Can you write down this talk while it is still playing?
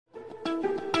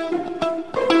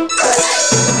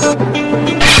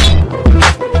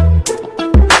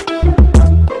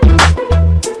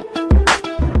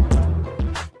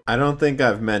don't think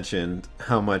I've mentioned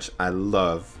how much I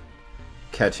love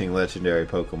catching legendary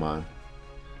Pokemon.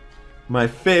 My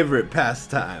favorite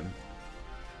pastime.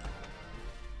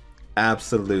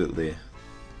 Absolutely.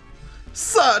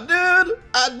 So, dude,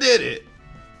 I did it.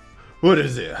 What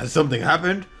is it? Has something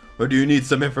happened? Or do you need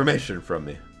some information from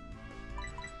me?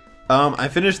 I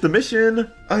finished the mission.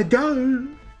 I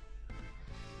done.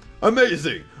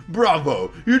 Amazing.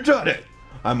 Bravo. You done it.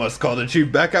 I must call the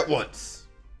chief back at once.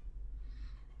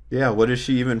 Yeah, what is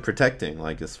she even protecting?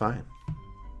 Like, it's fine.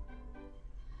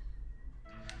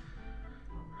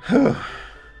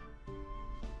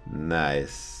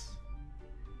 Nice.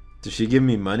 Did she give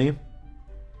me money?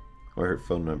 Or her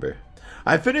phone number?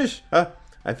 I finished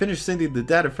sending the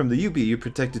data from the UB you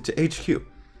protected to HQ.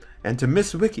 And to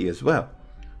Miss Wiki as well.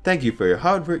 Thank you for your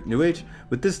hard work, NewAge.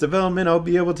 With this development, I'll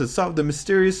be able to solve the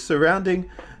mysterious surrounding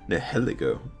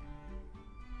Nihiligo.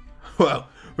 Well,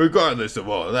 regardless of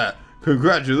all that,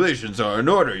 congratulations are in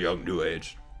order, young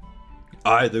NewAge.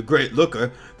 I, the Great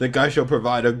Looker, think I shall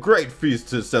provide a great feast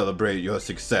to celebrate your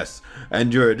success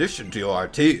and your addition to our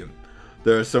team.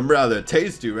 There are some rather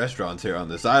tasty restaurants here on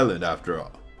this island, after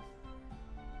all.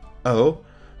 Oh,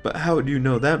 but how would you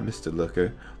know that, Mr.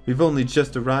 Looker? We've only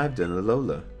just arrived in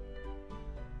Alola.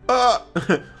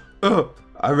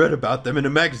 I read about them in a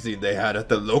magazine they had at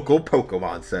the local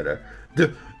Pokemon Center.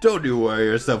 Don't you worry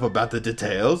yourself about the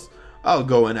details. I'll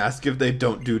go and ask if they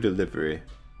don't do delivery.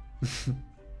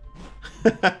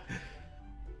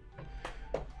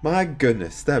 My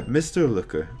goodness, that Mr.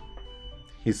 Looker.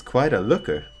 He's quite a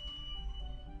looker.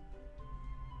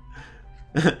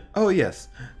 Oh yes,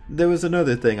 there was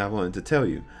another thing I wanted to tell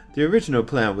you. The original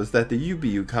plan was that the UB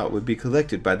you caught would be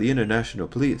collected by the International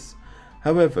Police.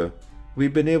 However,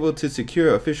 we've been able to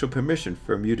secure official permission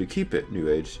from you to keep it,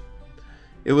 NewAge.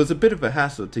 It was a bit of a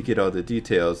hassle to get all the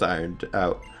details ironed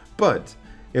out, but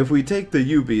if we take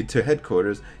the UB to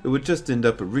headquarters, it would just end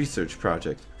up a research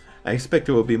project. I expect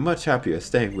it will be much happier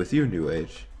staying with you,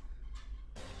 NewAge.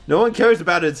 No one cares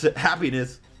about its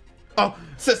happiness. Oh,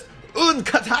 c'est une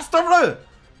catastrophe!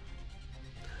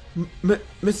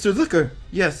 Mr. Looker,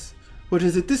 yes. What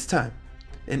is it this time?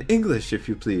 In English, if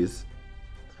you please.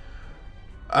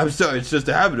 I'm sorry, it's just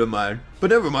a habit of mine, but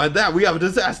never mind that, we have a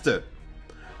disaster.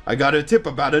 I got a tip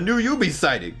about a new UB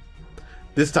sighting.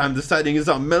 This time the sighting is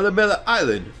on Melemele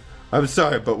Island. I'm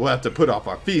sorry, but we'll have to put off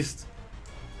our feast.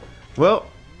 Well,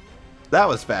 that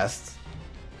was fast.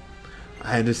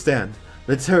 I understand.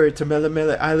 Let's hurry to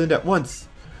Melemele Island at once.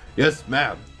 Yes,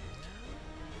 ma'am.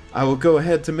 I will go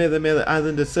ahead to Melemele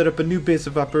Island and set up a new base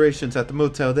of operations at the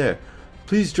motel there.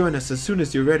 Please join us as soon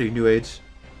as you're ready, NewAge.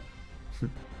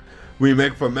 We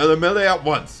make for Melemele at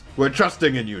once. We're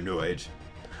trusting in you, NewAge.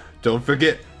 Don't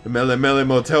forget, the Melemele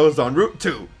Motel is on Route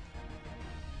 2.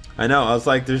 I know, I was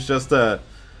like, there's just a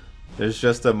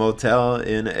motel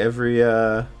in every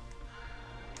on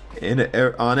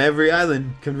every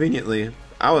island, conveniently.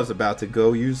 I was about to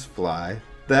go use fly.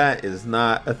 That is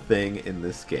not a thing in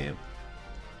this game.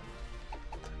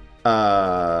 Oh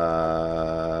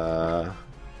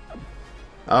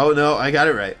no, I got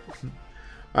it right.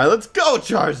 Alright, let's go,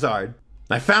 Charizard!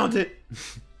 I found it!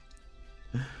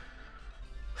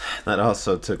 That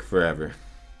also took forever.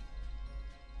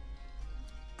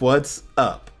 What's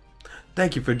up?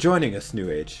 Thank you for joining us,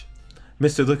 NewAge.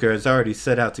 Mr. Looker has already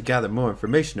set out to gather more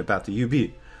information about the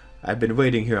UB. I've been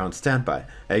waiting here on standby.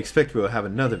 I expect we will have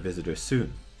another visitor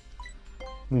soon.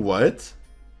 What?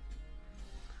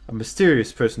 A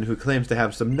mysterious person who claims to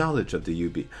have some knowledge of the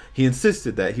UB. He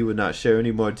insisted that he would not share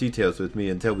any more details with me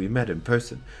until we met in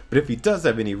person. But if he does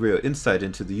have any real insight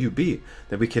into the UB,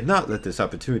 then we cannot let this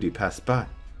opportunity pass by.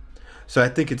 So I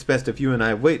think it's best if you and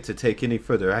I wait to take any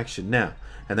further action now,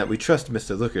 and that we trust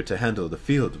Mr. Looker to handle the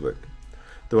field work.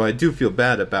 Though I do feel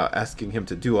bad about asking him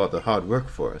to do all the hard work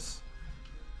for us.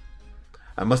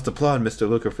 I must applaud Mr.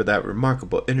 Looker for that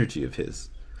remarkable energy of his.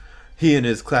 He and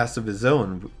his class of his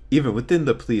own, even within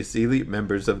the police, elite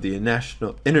members of the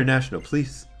international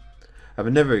police. I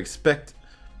would never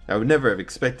have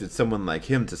expected someone like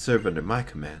him to serve under my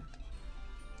command.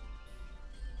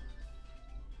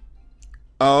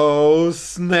 Oh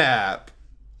snap!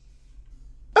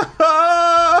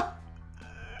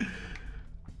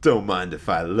 Don't mind if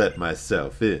I let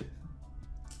myself in.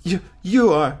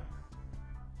 You are...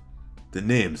 The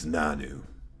name's Nanu.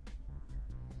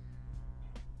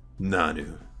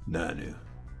 Nanu.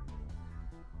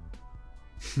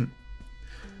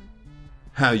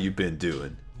 How you been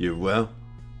doing? You well?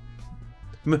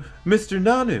 Mr.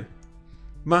 Nanu!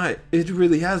 It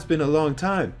really has been a long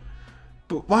time.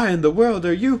 But why in the world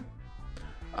are you?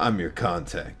 I'm your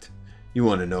contact. You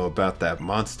want to know about that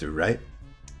monster, right?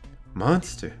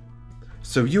 Monster?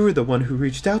 So you were the one who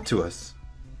reached out to us.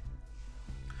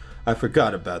 I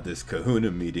forgot about this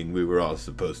kahuna meeting we were all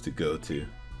supposed to go to.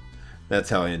 That's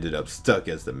how I ended up stuck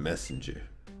as the messenger.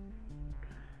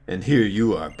 And here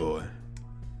you are, boy.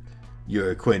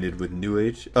 You're acquainted with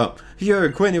NewAge? Oh, you're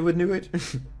acquainted with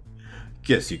NewAge?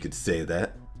 Guess you could say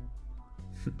that.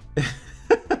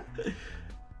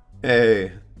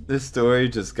 Hey, this story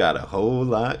just got a whole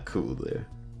lot cooler.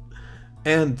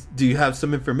 And do you have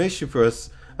some information for us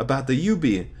about the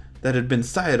UB that had been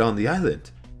sighted on the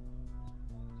island?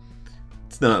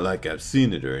 It's not like I've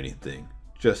seen it or anything.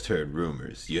 Just heard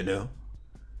rumors, you know?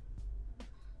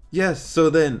 Yes,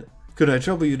 so then, could I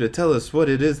trouble you to tell us what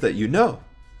it is that you know?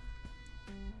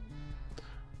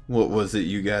 What was it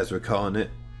you guys were calling it?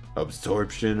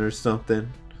 Absorption or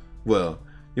something? Well,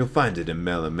 you'll find it in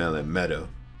Melamela Meadow.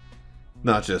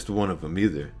 Not just one of them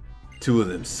either. Two of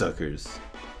them suckers.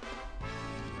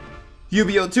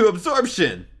 UBO2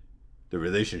 absorption! The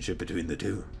relationship between the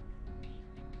two.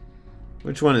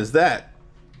 Which one is that?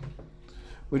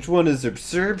 Which one is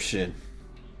absorption?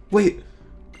 Wait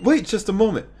just a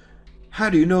moment. How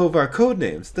do you know of our code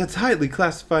names? That's highly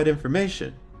classified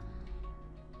information.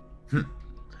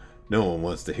 No one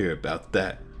wants to hear about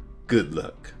that. Good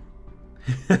luck.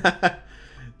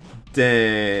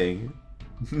 Dang.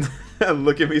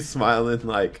 Look at me smiling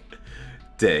like,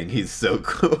 dang, he's so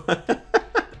cool.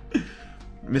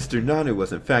 Mr. Nanu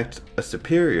was in fact a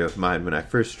superior of mine when I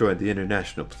first joined the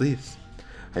International Police.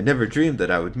 I never dreamed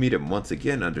that I would meet him once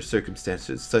again under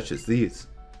circumstances such as these.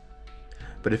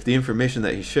 But if the information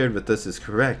that he shared with us is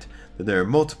correct, then there are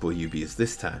multiple UBs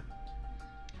this time.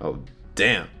 Oh,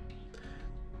 damn.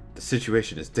 The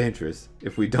situation is dangerous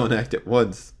if we don't act at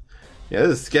once. Yeah,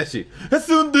 this is sketchy. It's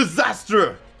un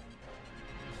disaster!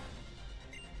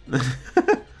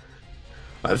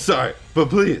 I'm sorry, but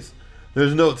please,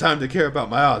 there's no time to care about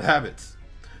my odd habits.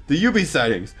 The UB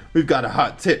sightings, we've got a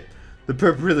hot tip. The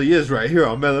perp really is right here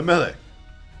on Melamele.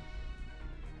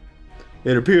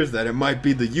 It appears that it might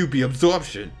be the UB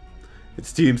absorption. It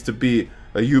seems to be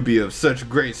a UB of such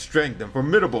great strength and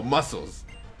formidable muscles.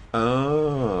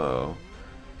 Oh.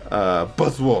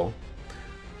 Buzzwole.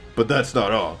 But that's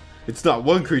not all. It's not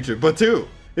one creature, but two.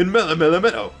 In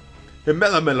Melamele. In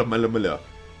Melamele.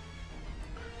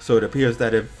 So it appears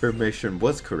that information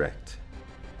was correct.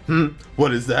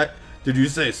 What is that? Did you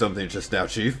say something just now,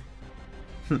 Chief?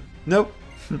 Nope.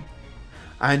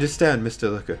 I understand, Mr.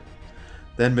 Looker.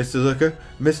 Then, Mr. Looker,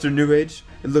 Mr. NewAge,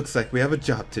 it looks like we have a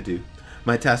job to do.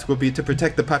 My task will be to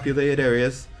protect the populated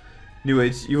areas.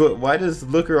 NewAge, why does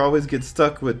Looker always get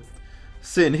stuck with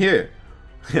sitting here?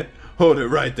 Hold it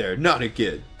right there, not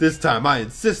again. This time I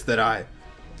insist that I...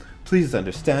 Please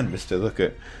understand, Mr.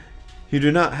 Looker. You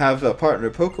do not have a partner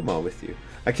Pokemon with you.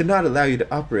 I cannot allow you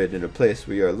to operate in a place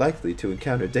where you are likely to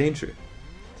encounter danger.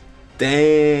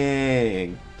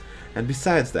 Dang! And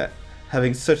besides that,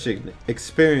 having such an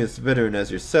experienced veteran as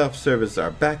yourself serve as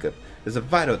our backup is a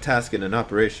vital task in an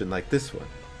operation like this one.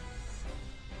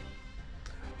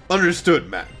 Understood,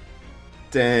 man.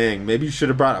 Dang, maybe you should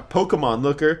have brought a Pokemon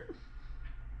Looker.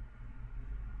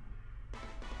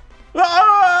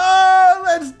 Oh,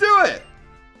 let's do it!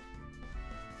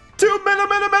 2 minute.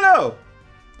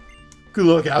 Good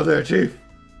luck out there, Chief.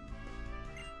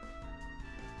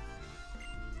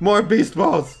 More Beast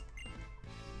Balls.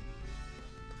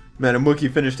 Madam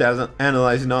Wookie finished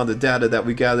analyzing all the data that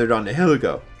we gathered on the hill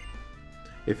ago.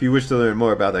 If you wish to learn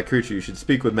more about that creature, you should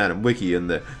speak with Madam Wiki in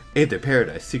the Aether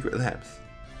Paradise Secret Labs.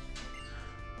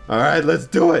 Alright, let's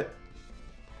do it!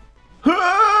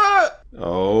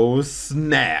 Oh,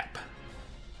 snap!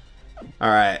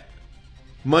 Alright.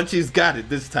 Munchie's got it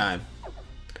this time.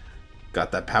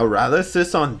 Got that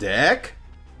paralysis on deck?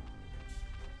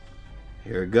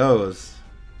 Here it goes.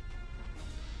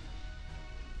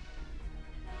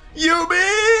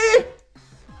 Yubi!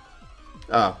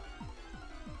 Oh.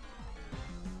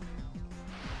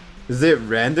 Is it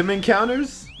random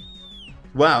encounters?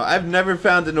 Wow, I've never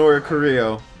found an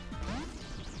Oricorio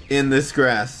in this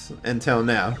grass until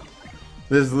now.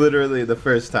 This is literally the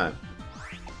first time.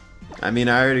 I mean,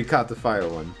 I already caught the fire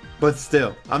one. But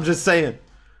still, I'm just saying.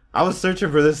 I was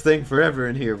searching for this thing forever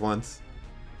in here once.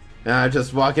 And I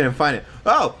just walk in and find it.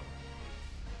 Oh!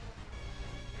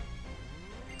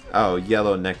 Oh,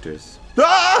 yellow nectars.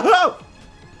 Oh!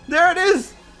 There it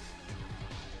is!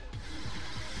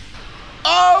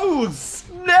 Oh,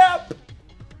 snap!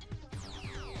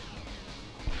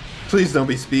 Please don't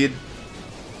be speed.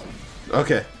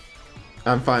 Okay.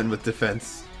 I'm fine with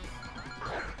defense.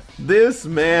 This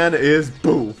man is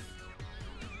boof.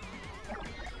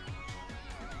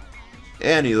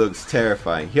 And he looks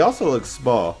terrifying. He also looks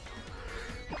small.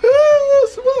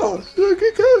 Small.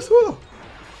 Looking kind of small.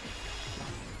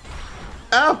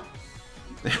 Ow!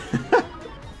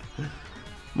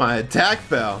 My attack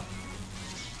fell.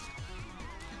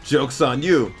 Joke's on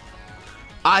you.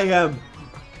 I am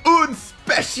un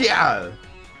special.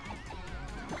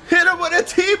 Hit him with a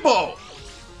T-bolt.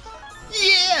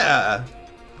 Yeah!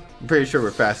 I'm pretty sure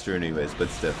we're faster anyways, but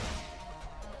still.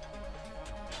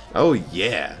 Oh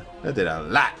yeah, that did a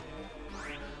lot.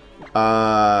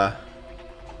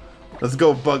 Let's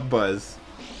go Bug Buzz.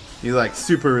 You like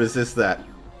super resist that.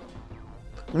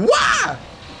 Wah!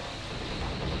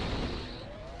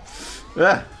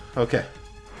 Ah, okay.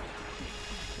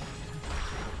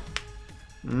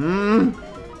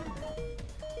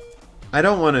 I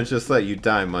don't want to just let you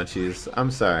die, Munchies.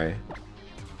 I'm sorry.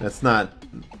 That's not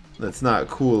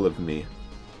cool of me.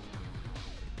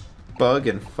 Bug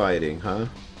and fighting, huh?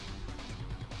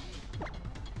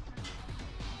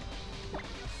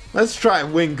 Let's try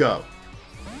Wingo.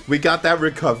 We got that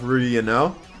recovery, you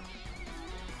know?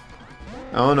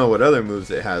 I don't know what other moves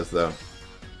it has, though.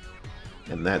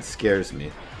 And that scares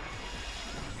me.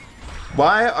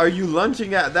 Why are you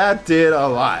lunging at that? Did a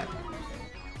lot.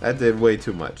 That did way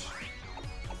too much.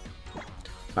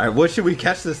 Alright, what should we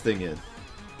catch this thing in?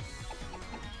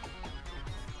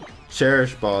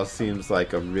 Cherish Ball seems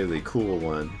like a really cool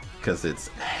one, because it's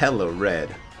hella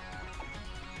red.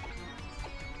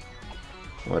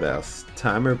 What else?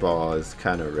 Timer Ball is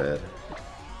kind of red.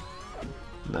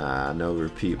 Nah, no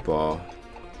Repeat Ball.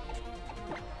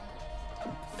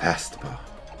 Fast Ball.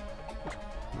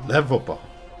 Level Ball.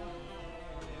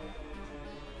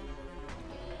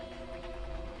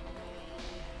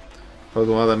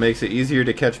 Pokemon that makes it easier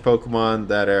to catch Pokemon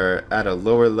that are at a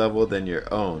lower level than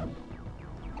your own.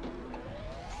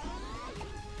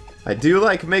 I do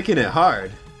like making it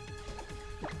hard.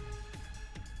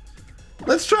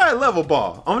 Let's try a Level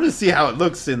Ball. I want to see how it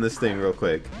looks in this thing real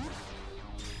quick.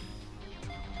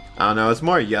 I don't know, it's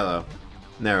more yellow.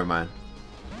 Never mind.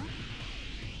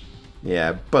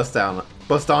 Yeah, bust on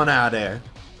out there.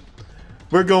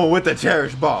 We're going with the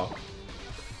Cherish Ball.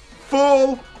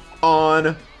 Full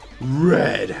on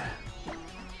red.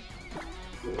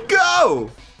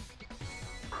 Go!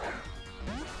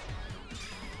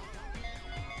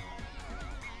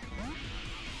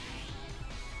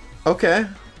 Okay.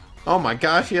 Oh my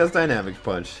gosh, he has Dynamic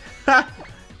Punch. Ha!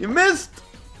 You missed!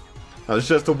 That was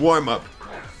just a warm-up.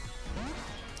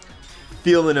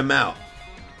 Feeling him out.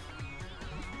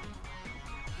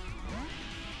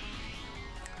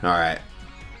 Alright.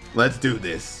 Let's do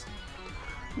this.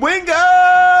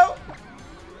 Wingo!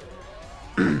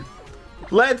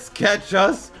 Let's catch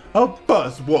us a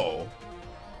Buzzwole.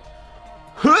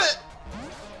 Huh!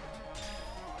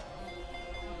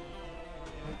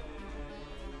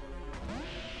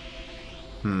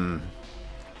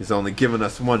 He's only given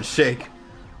us one shake,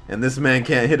 and this man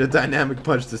can't hit a Dynamic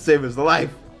Punch to save his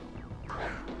life.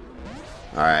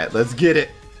 Alright, let's get it.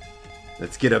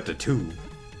 Let's get up to 2.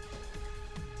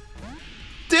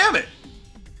 Damn it!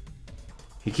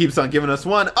 He keeps on giving us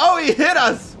 1. Oh, he hit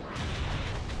us!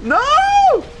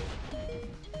 No!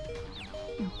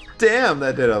 Damn,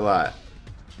 that did a lot.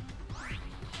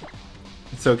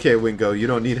 It's okay, Wingo. You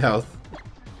don't need health.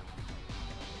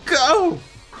 Go!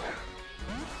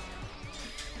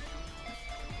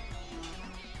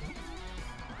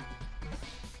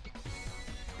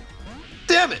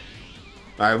 Damn it!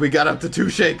 Alright, we got up to 2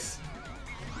 shakes.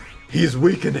 He's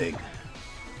weakening.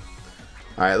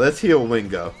 Alright, let's heal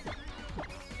Wingo.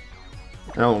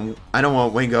 I don't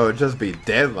want Wingo to just be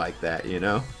dead like that, you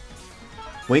know?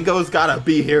 Wingo's gotta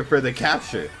be here for the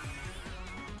capture.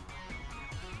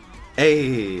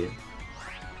 Hey.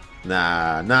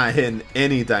 Nah, not hitting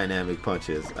any Dynamic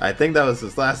Punches. I think that was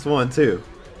his last one too.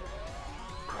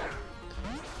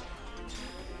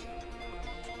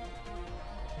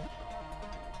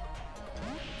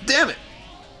 Damn it!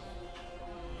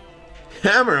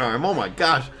 Hammer Arm, oh my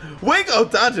gosh. Wingo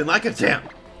dodging like a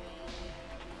champ.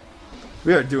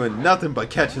 We are doing nothing but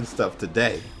catching stuff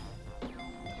today.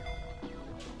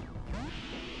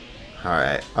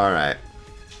 Alright, alright.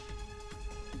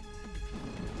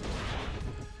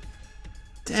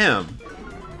 Damn.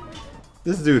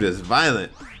 This dude is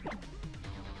violent.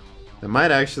 That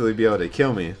might actually be able to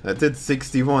kill me. That did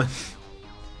 61.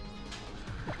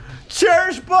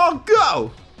 Cherish Ball,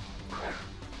 go!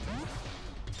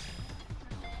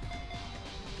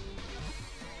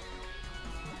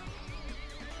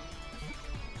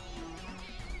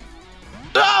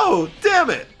 Oh, damn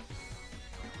it!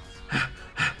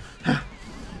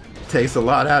 Takes a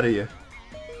lot out of you.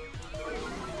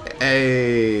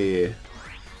 Hey.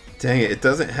 Dang it, it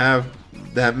doesn't have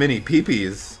that many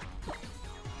peepees.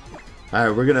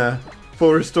 Alright, we're gonna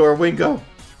full restore Wingo.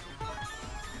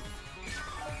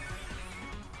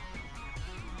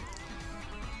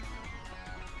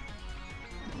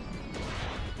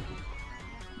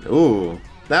 Ooh,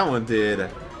 that one did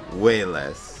way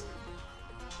less.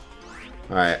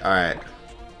 Alright, alright.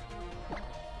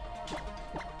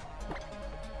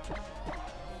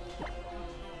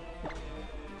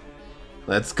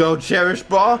 Let's go, Cherish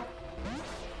Ball!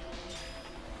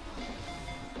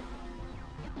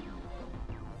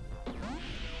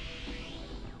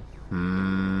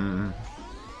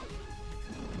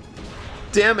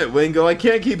 Damn it, Wingo, I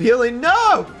can't keep healing.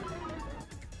 No!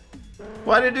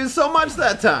 Why did it do so much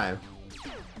that time?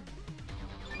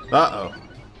 Uh-oh.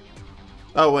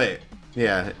 Oh, wait.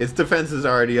 Yeah, its defense is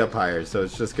already up higher, so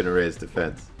it's just gonna raise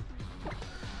defense.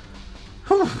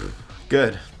 Whew.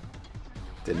 Good.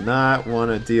 Did not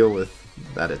want to deal with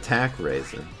that attack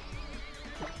raising.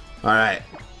 Alright.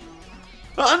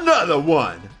 Another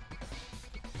one!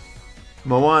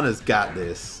 Moana's got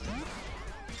this.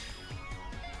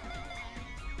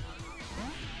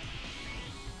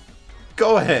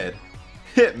 Go ahead.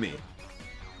 Hit me.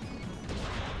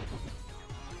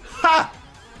 Ha!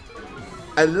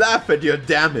 I laugh at your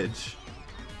damage.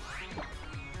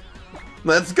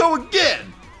 Let's go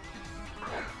again!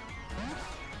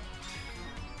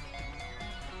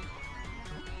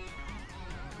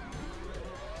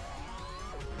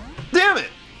 Damn it!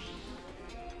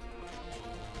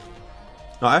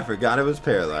 Oh, I forgot it was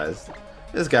paralyzed.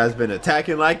 This guy's been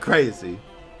attacking like crazy.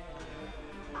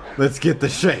 Let's get the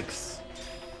shakes.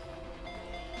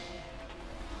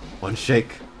 One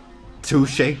shake. Two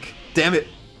shake. Damn it!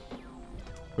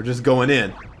 We're just going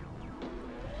in.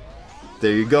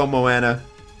 There you go, Moana.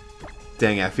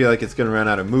 Dang it, I feel like it's gonna run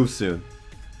out of moves soon.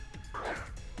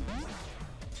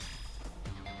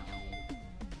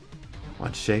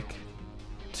 One shake.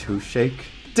 Two shake.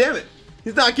 Damn it!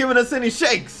 He's not giving us any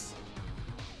shakes!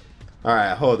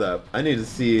 Alright, hold up. I need to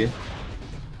see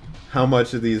how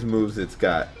much of these moves it's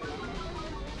got.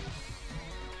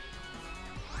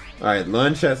 Alright,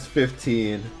 lunge has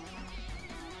 15.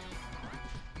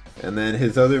 And then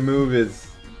his other move is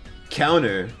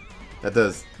counter.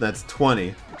 That's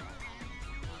 20.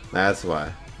 That's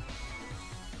why.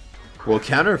 Will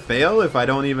counter fail if I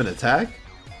don't even attack?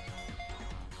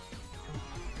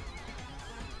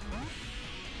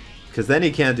 Because then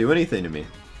he can't do anything to me.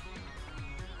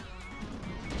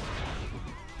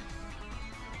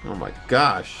 Oh my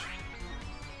gosh.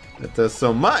 That does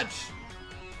so much.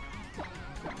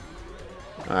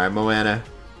 Alright, Moana.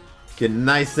 Get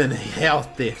nice and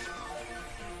healthy.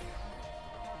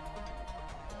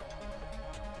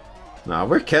 Nah,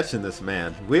 we're catching this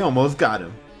man. We almost got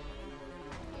him.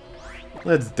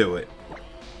 Let's do it.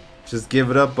 Just give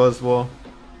it up, Buzzwole.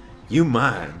 You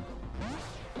mine.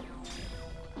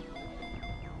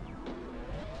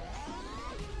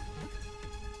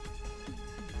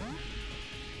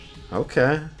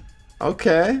 Okay.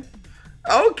 Okay.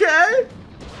 Okay!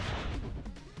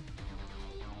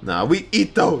 Nah, we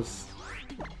eat those!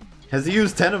 Has he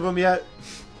used 10 of them yet?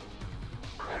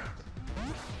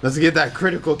 Let's get that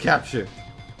critical capture.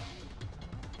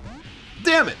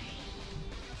 Damn it!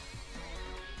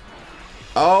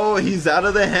 Oh, he's out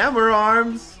of the hammer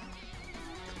arms!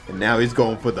 And now he's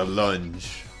going for the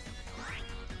lunge.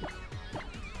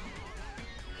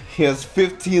 He has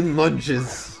 15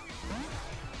 lunges.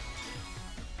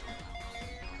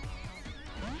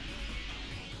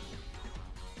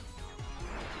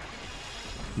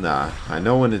 Nah, I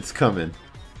know when it's coming.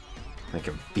 I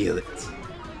can feel it.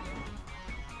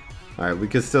 Alright, we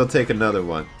can still take another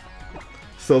one.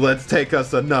 So let's take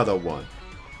us another one.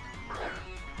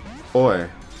 Or,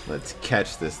 let's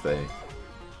catch this thing.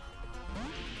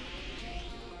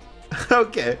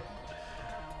 Okay.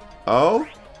 Oh?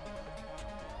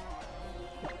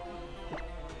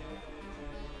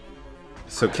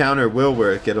 So counter will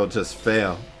work, it'll just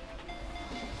fail.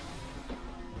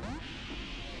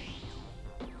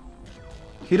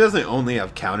 He doesn't only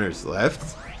have counters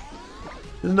left.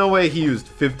 There's no way he used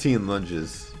 15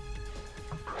 lunges.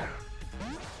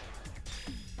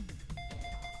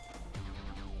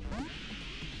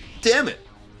 Damn it!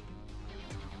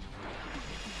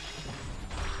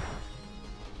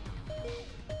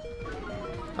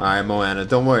 Alright, Moana,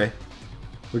 don't worry.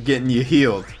 We're getting you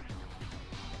healed.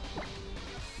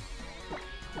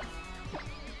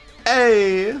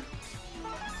 Hey!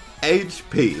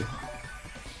 HP.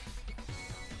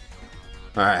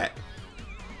 Alright.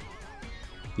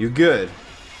 You good.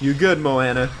 You good,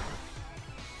 Moana.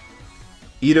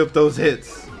 Eat up those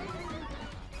hits.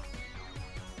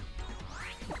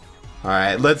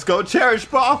 Alright, let's go Cherish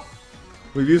Ball!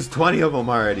 We've used 20 of them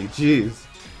already. Jeez.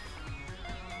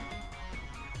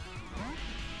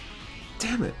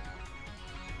 Damn it.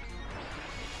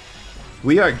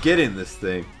 We are getting this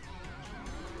thing.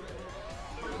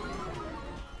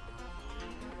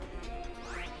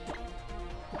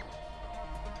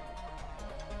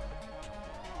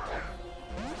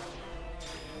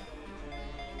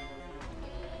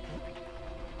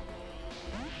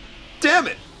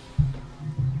 Damn it!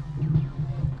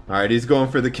 Alright, he's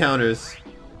going for the counters.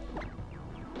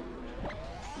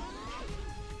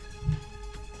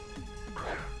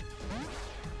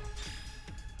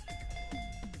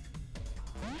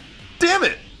 Damn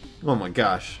it! Oh my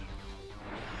gosh.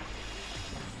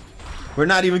 We're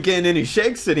not even getting any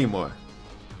shakes anymore.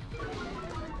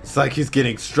 It's like he's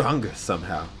getting stronger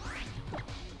somehow.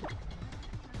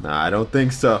 Nah, I don't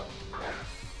think so.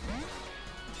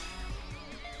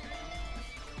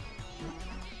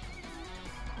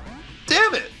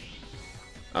 Damn it!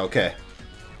 Okay.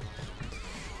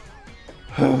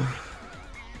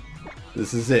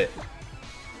 This is it.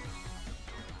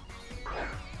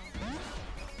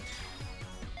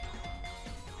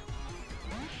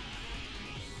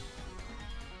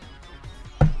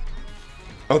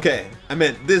 Okay, I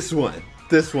meant this one.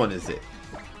 This one is it.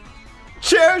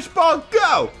 Cherish ball,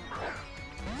 go!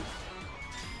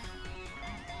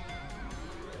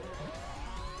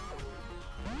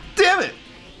 Damn it!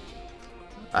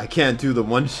 I can't do the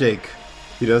one shake.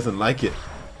 He doesn't like it.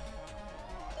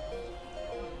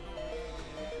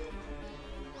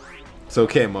 It's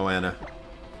okay, Moana.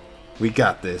 We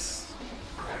got this.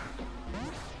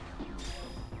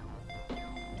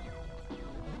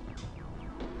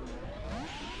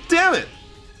 Damn it!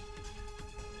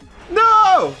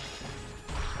 No!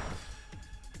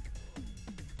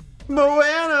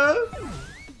 Moana!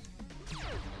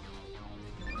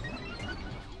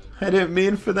 I didn't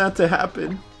mean for that to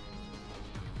happen.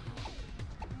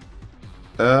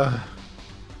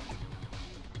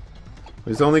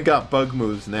 He's only got bug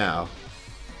moves now.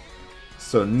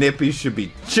 So Nippy should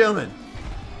be chillin'.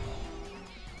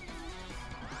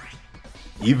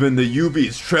 Even the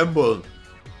UBs tremble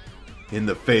in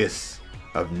the face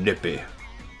of Nippy.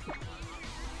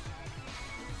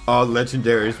 All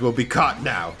legendaries will be caught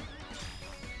now.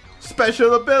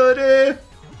 Special ability!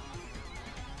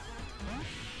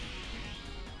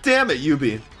 Damn it,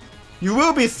 Yubi. You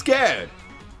will be scared.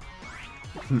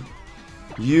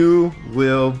 You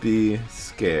will be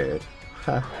scared.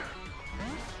 Ha.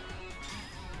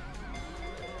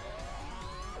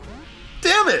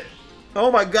 Damn it!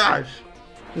 Oh my gosh.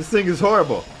 This thing is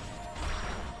horrible.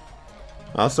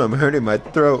 Also, I'm hurting my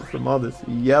throat from all this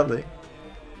yelling.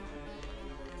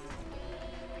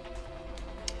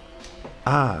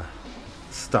 Ah,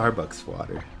 Starbucks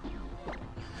water.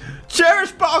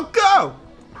 Cherish ball, go!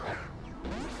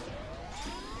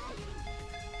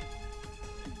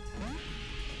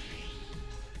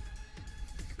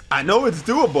 I know it's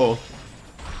doable.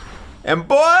 And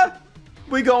boy,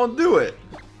 we gonna do it.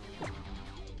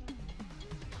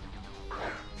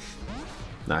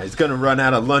 Nah, he's gonna run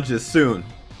out of lunches soon.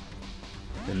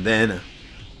 And then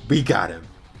we got him.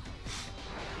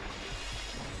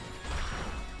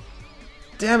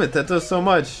 Damn it, that does so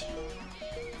much.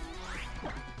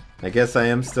 I guess I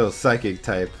am still psychic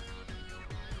type.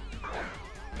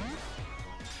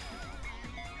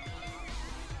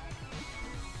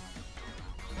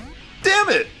 Damn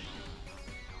it!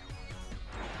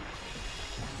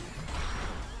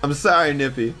 I'm sorry,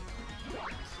 Nippy.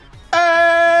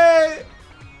 Hey!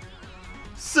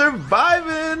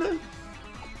 Surviving!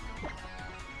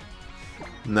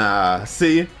 Nah,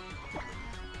 see?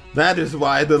 That is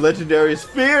why the legendaries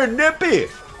fear Nippy!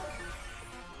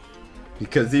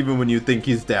 Because even when you think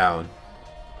he's down,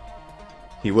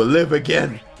 he will live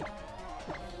again.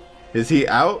 Is he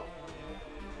out?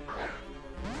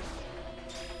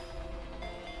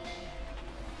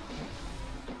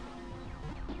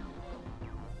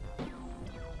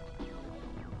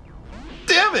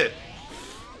 Damn it!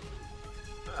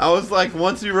 I was like,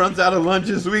 once he runs out of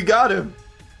lunches, we got him.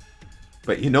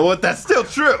 But you know what? That's still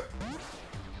true.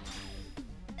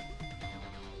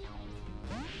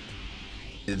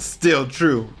 It's still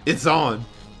true. It's on.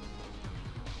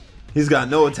 He's got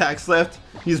no attacks left.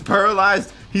 He's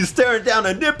paralyzed. He's staring down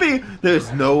a Nippy.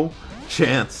 There's no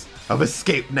chance of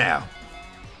escape now.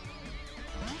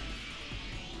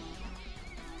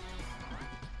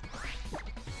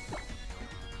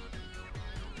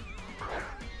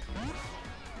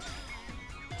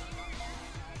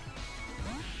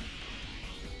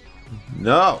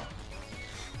 No.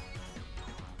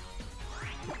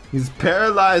 He's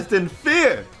paralyzed in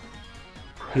fear.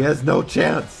 He has no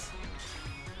chance.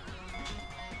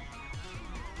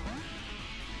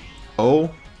 Oh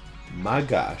my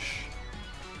gosh.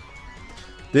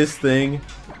 This thing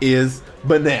is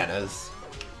bananas.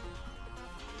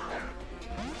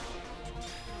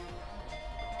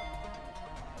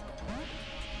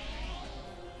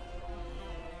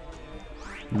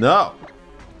 No.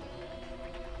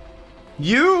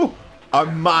 You are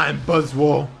mine,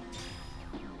 Buzzwole.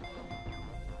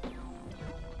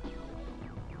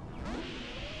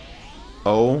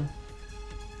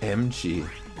 OMG.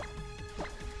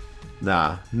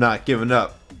 Nah, not giving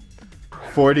up.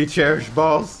 40 cherish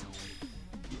balls.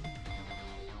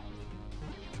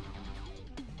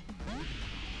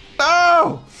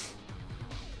 Oh!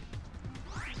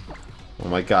 Oh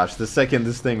my gosh, the second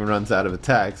this thing runs out of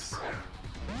attacks.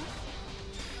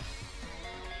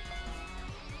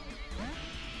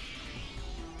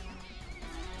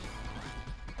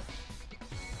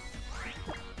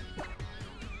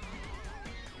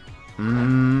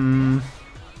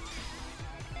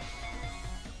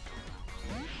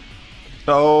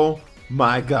 Oh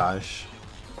my gosh.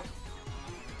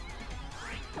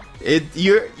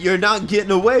 You're not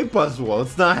getting away, Puzzle.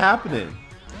 It's not happening.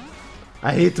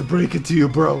 I hate to break it to you,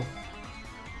 bro.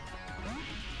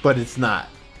 But it's not.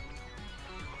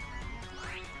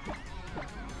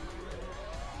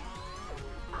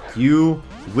 You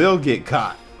will get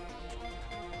caught.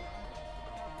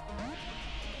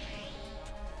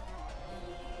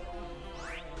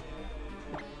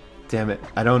 Damn it.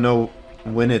 I don't know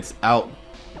when it's out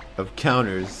of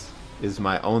counters is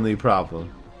my only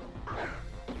problem.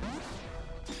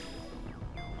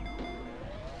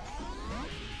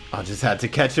 I'll just have to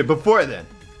catch it before then.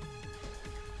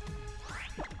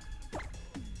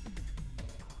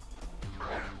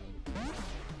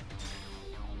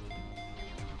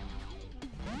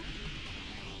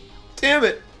 Damn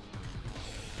it!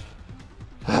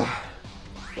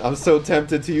 I'm so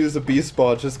tempted to use a beast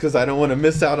ball just because I don't want to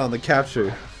miss out on the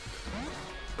capture.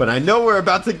 But I know we're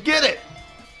about to get it!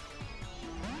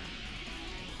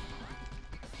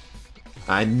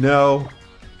 I know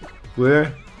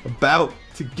we're about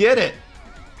to get it!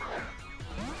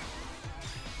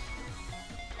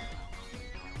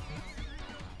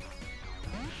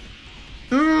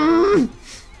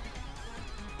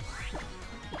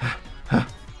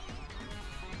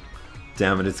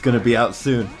 Damn it, it's gonna be out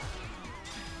soon.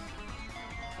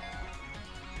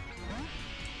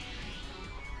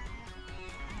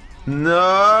 No!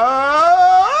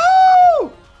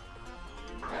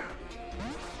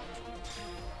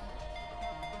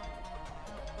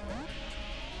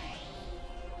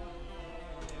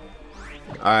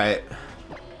 Alright.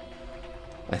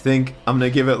 I think I'm gonna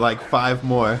give it like 5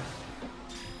 more.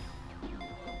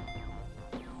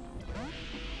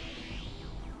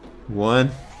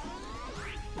 One.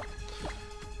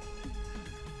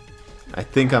 I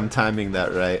think I'm timing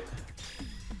that right.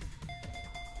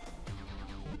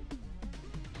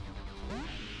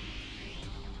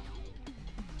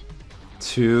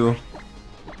 Two.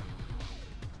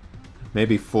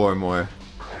 Maybe 4 more.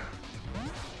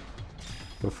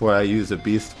 Before I use a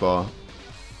beast ball.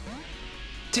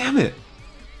 Damn it!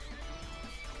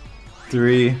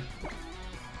 3. I'm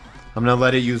gonna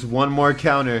let it use 1 more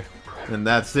counter, and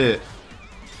that's it.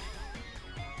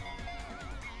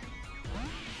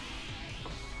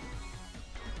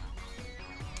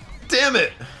 Damn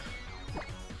it!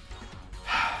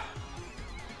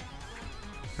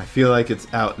 I feel like it's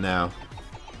out now.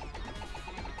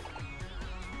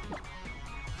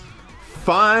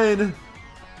 Fine!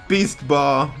 Beast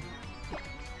ball.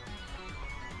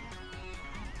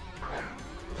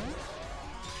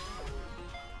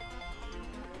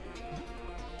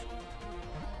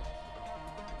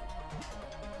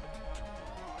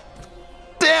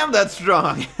 Damn, that's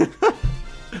strong.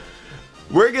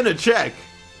 We're gonna check.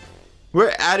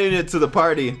 We're adding it to the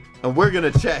party, and we're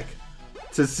gonna check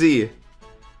to see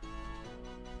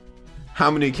how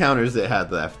many counters it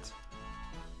had left.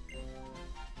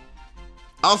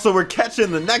 Also, we're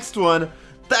catching the next one.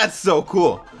 That's so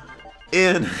cool.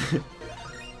 In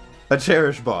a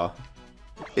cherish ball.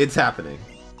 It's happening.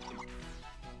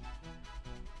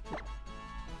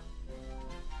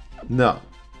 No.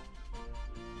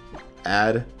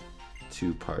 Add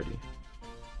to party.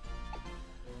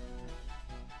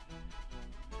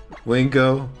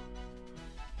 Wingo,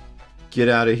 get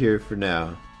out of here for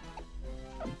now.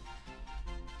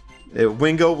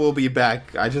 Wingo will be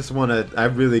back. I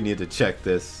really need to check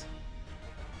this.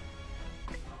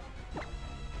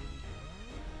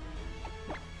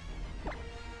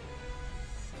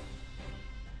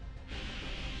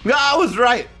 No, I was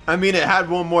right. I mean, it had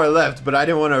 1 more left, but I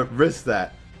didn't want to risk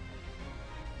that.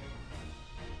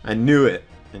 I knew it.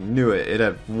 I knew it. It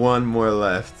had 1 more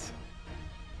left.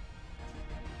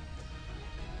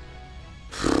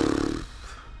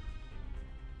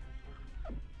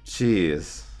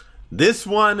 Jeez. This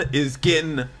one is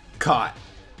getting caught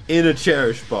in a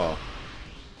cherish ball.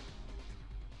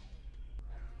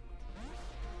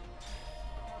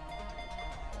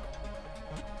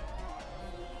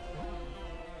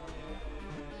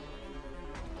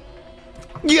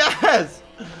 Yes!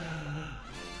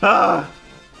 Ah.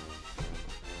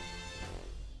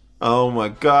 Oh my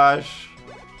gosh.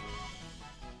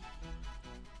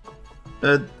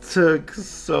 It took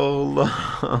so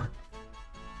long.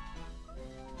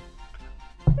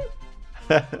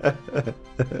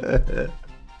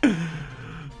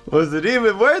 Was it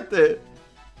even worth it?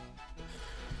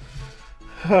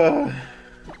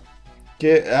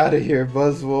 Get out of here,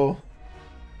 Buzzwole.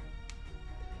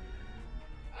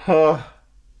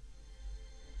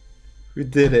 We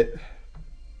did it.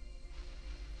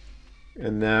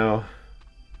 And now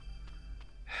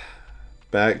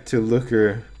back to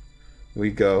Looker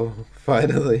we go,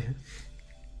 finally.